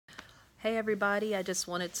Hey everybody, I just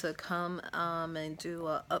wanted to come and do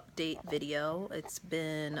a update video. It's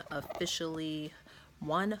been officially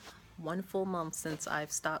one one full month since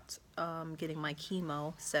I've stopped getting my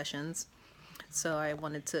chemo sessions. So I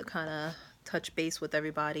wanted to kind of touch base with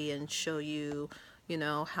everybody and show you,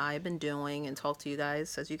 how I've been doing and talk to you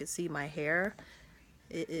guys. As you can see, my hair,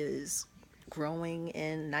 it is growing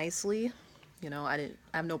in nicely. I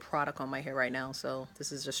have no product on my hair right now, so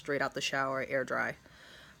this is just straight out the shower, air dry.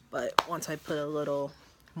 But once I put a little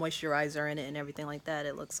moisturizer in it and everything like that,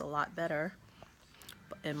 it looks a lot better.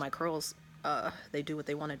 And my curls, they do what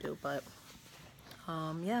they want to do. But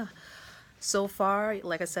yeah, so far,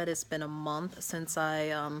 like I said, it's been a month since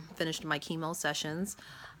I finished my chemo sessions.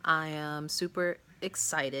 I am super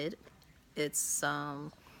excited. It's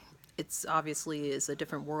um, it's obviously is a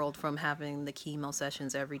different world from having the chemo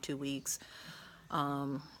sessions every 2 weeks.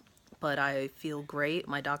 But I feel great.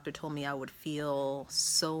 My doctor told me I would feel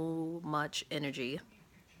so much energy,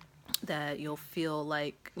 that you'll feel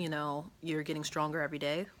like, you're getting stronger every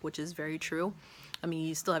day, which is very true. I mean,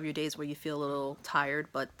 you still have your days where you feel a little tired,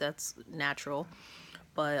 but that's natural.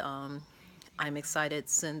 But I'm excited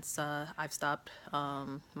since I've stopped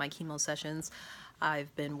my chemo sessions.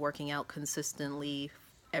 I've been working out consistently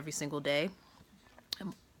every single day.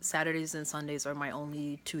 Saturdays and Sundays are my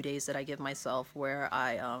only 2 days that I give myself where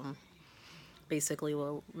I basically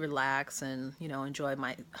will relax and enjoy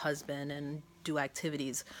my husband and do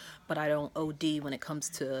activities. But I don't OD when it comes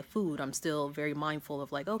to food. I'm still very mindful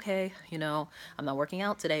of, like, okay, I'm not working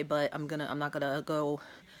out today, but I'm not gonna go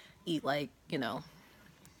eat, like,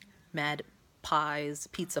 mad pies,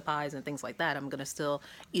 pizza pies and things like that. I'm gonna still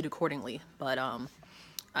eat accordingly, but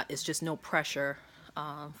it's just no pressure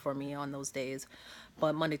for me on those days.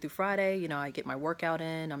 But Monday through Friday, I get my workout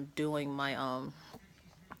in. I'm doing my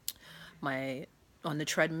on the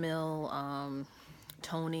treadmill,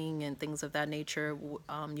 toning and things of that nature,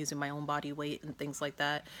 using my own body weight and things like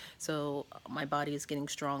that. So my body is getting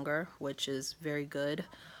stronger, which is very good.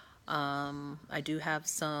 I do have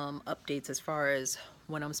some updates as far as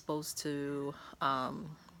when I'm supposed to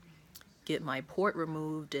get my port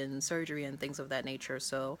removed and surgery and things of that nature.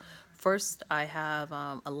 So first, I have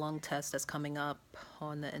a lung test that's coming up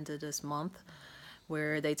on the end of this month,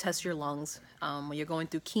 where they test your lungs. When you're going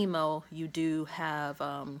through chemo, you do have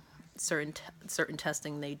certain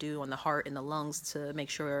testing they do on the heart and the lungs to make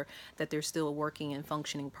sure that they're still working and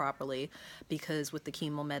functioning properly. Because with the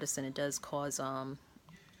chemo medicine, it does cause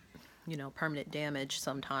permanent damage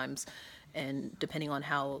sometimes, and depending on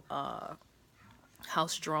how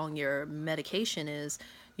strong your medication is,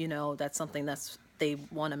 that's something that's they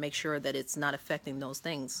want to make sure that it's not affecting those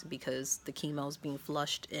things, because the chemo is being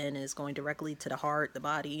flushed in is going directly to the heart, the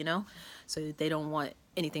body, so they don't want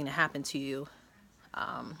anything to happen to you.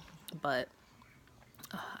 But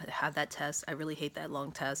I had that test. I really hate that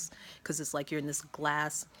lung test, because it's like you're in this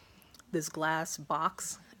glass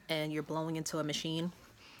box and you're blowing into a machine,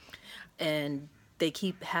 and they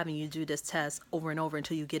keep having you do this test over and over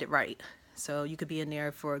until you get it right. So you could be in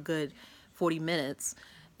there for a good 40 minutes,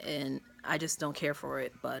 and I just don't care for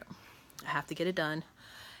it, but I have to get it done.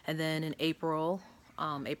 And then in April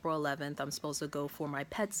 11th, I'm supposed to go for my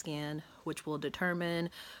PET scan, which will determine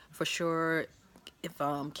for sure if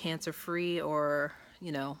I'm cancer free, or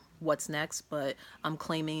what's next. But I'm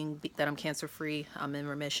claiming that I'm cancer free. I'm in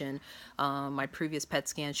remission. My previous PET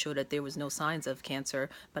scan showed that there was no signs of cancer,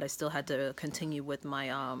 but I still had to continue with my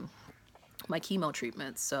chemo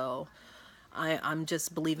treatment. So I'm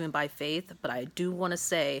just believing by faith. But I do want to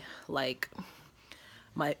say, like,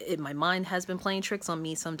 my mind has been playing tricks on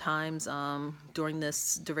me sometimes during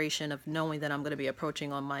this duration of knowing that I'm going to be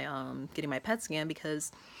approaching on my getting my PET scan,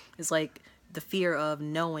 because it's like the fear of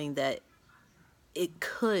knowing that it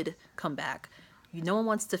could come back. No one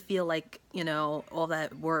wants to feel like, all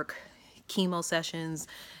that work, chemo sessions,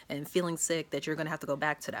 and feeling sick, that you're going to have to go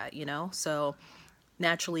back to that, So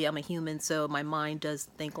naturally, I'm a human, so my mind does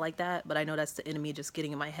think like that. But I know that's the enemy just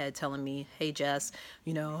getting in my head, telling me, hey, Jess,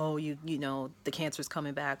 the cancer's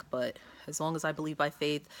coming back. But as long as I believe by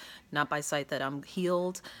faith, not by sight, that I'm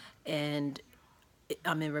healed and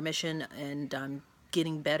I'm in remission and I'm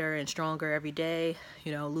getting better and stronger every day,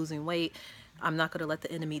 losing weight, I'm not going to let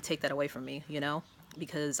the enemy take that away from me,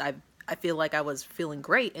 because I feel like I was feeling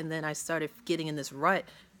great, and then I started getting in this rut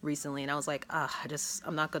recently, and I was like,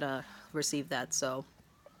 I'm not going to receive that. So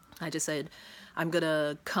I just said I'm going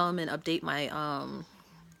to come and update my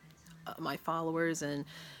followers and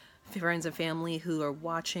friends and family who are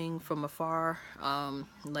watching from afar,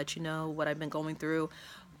 let you know what I've been going through.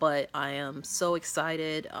 but I am so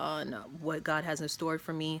excited on what God has in store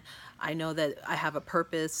for me. I know that I have a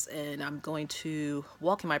purpose, and I'm going to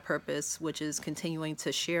walk in my purpose, which is continuing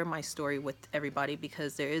to share my story with everybody,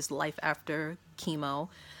 because there is life after chemo.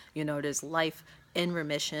 You know, there's life in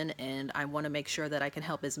remission, and I want to make sure that I can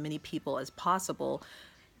help as many people as possible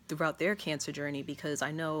throughout their cancer journey, because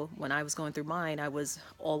I know when I was going through mine, I was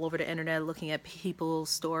all over the internet looking at people's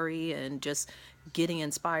story and just getting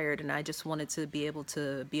inspired, and I just wanted to be able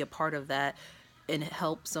to be a part of that and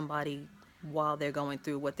help somebody while they're going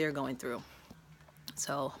through what they're going through.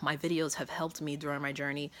 So my videos have helped me during my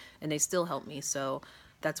journey, and they still help me. So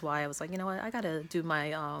that's why I was like, you know what, I gotta do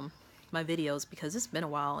my videos, because it's been a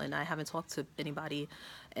while and I haven't talked to anybody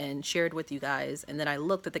and shared with you guys. And then I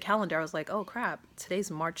looked at the calendar, I was like, oh crap, today's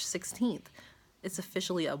March 16th. It's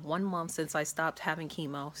officially a 1 month since I stopped having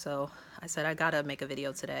chemo. So I said, I gotta make a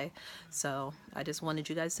video today. So I just wanted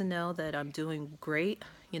you guys to know that I'm doing great.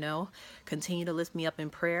 You know, continue to lift me up in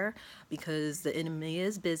prayer, because the enemy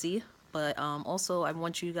is busy. But also I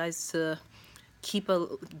want you guys to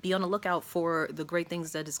be on the lookout for the great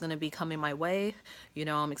things that is going to be coming my way. You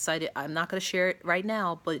know, I'm excited. I'm not going to share it right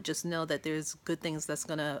now, but just know that there's good things that's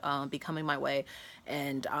going to be coming my way.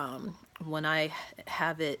 And when I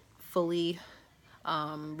have it fully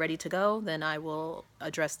ready to go, then I will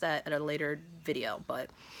address that at a later video. But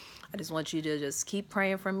I just want you to just keep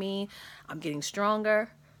praying for me. I'm getting stronger,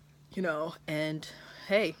 you know, and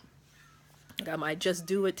hey, I got my Just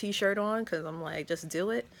Do It t-shirt on, because I'm like, just do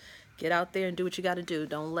it. Get out there and do what you got to do.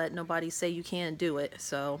 Don't let nobody say you can't do it.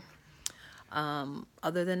 So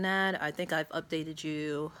other than that, I think I've updated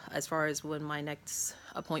you as far as when my next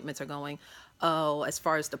appointments are going. Oh, as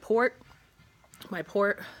far as the port, my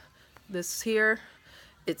port, this here,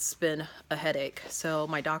 it's been a headache. So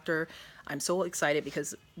my doctor, I'm so excited,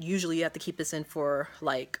 because usually you have to keep this in for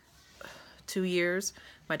like 2 years.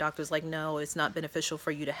 My doctor's like, no, it's not beneficial for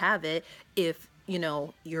you to have it if, you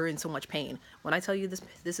know, you're in so much pain. When I tell you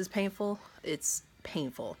this is painful, it's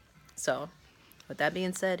painful. So with that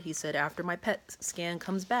being said, he said after my PET scan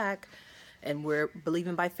comes back, and we're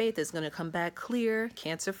believing by faith it's going to come back clear,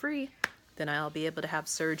 cancer free, then I'll be able to have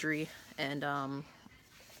surgery, and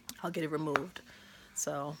I'll get it removed.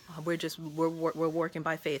 So we're working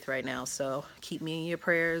by faith right now. So keep me in your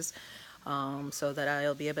prayers, so that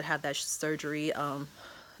I'll be able to have that surgery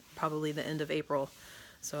probably the end of April.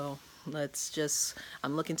 So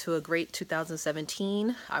I'm looking to a great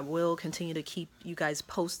 2017. I will continue to keep you guys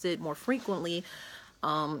posted more frequently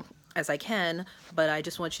as I can, but I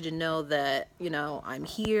just want you to know that, you know, I'm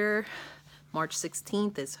here. March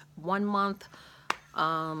 16th is 1 month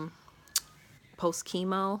post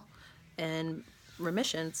chemo and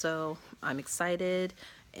remission. So I'm excited,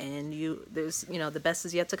 and there's, you know, the best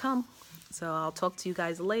is yet to come. So I'll talk to you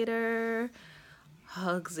guys later.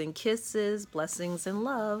 Hugs and kisses, blessings and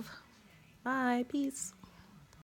love. Bye. Peace.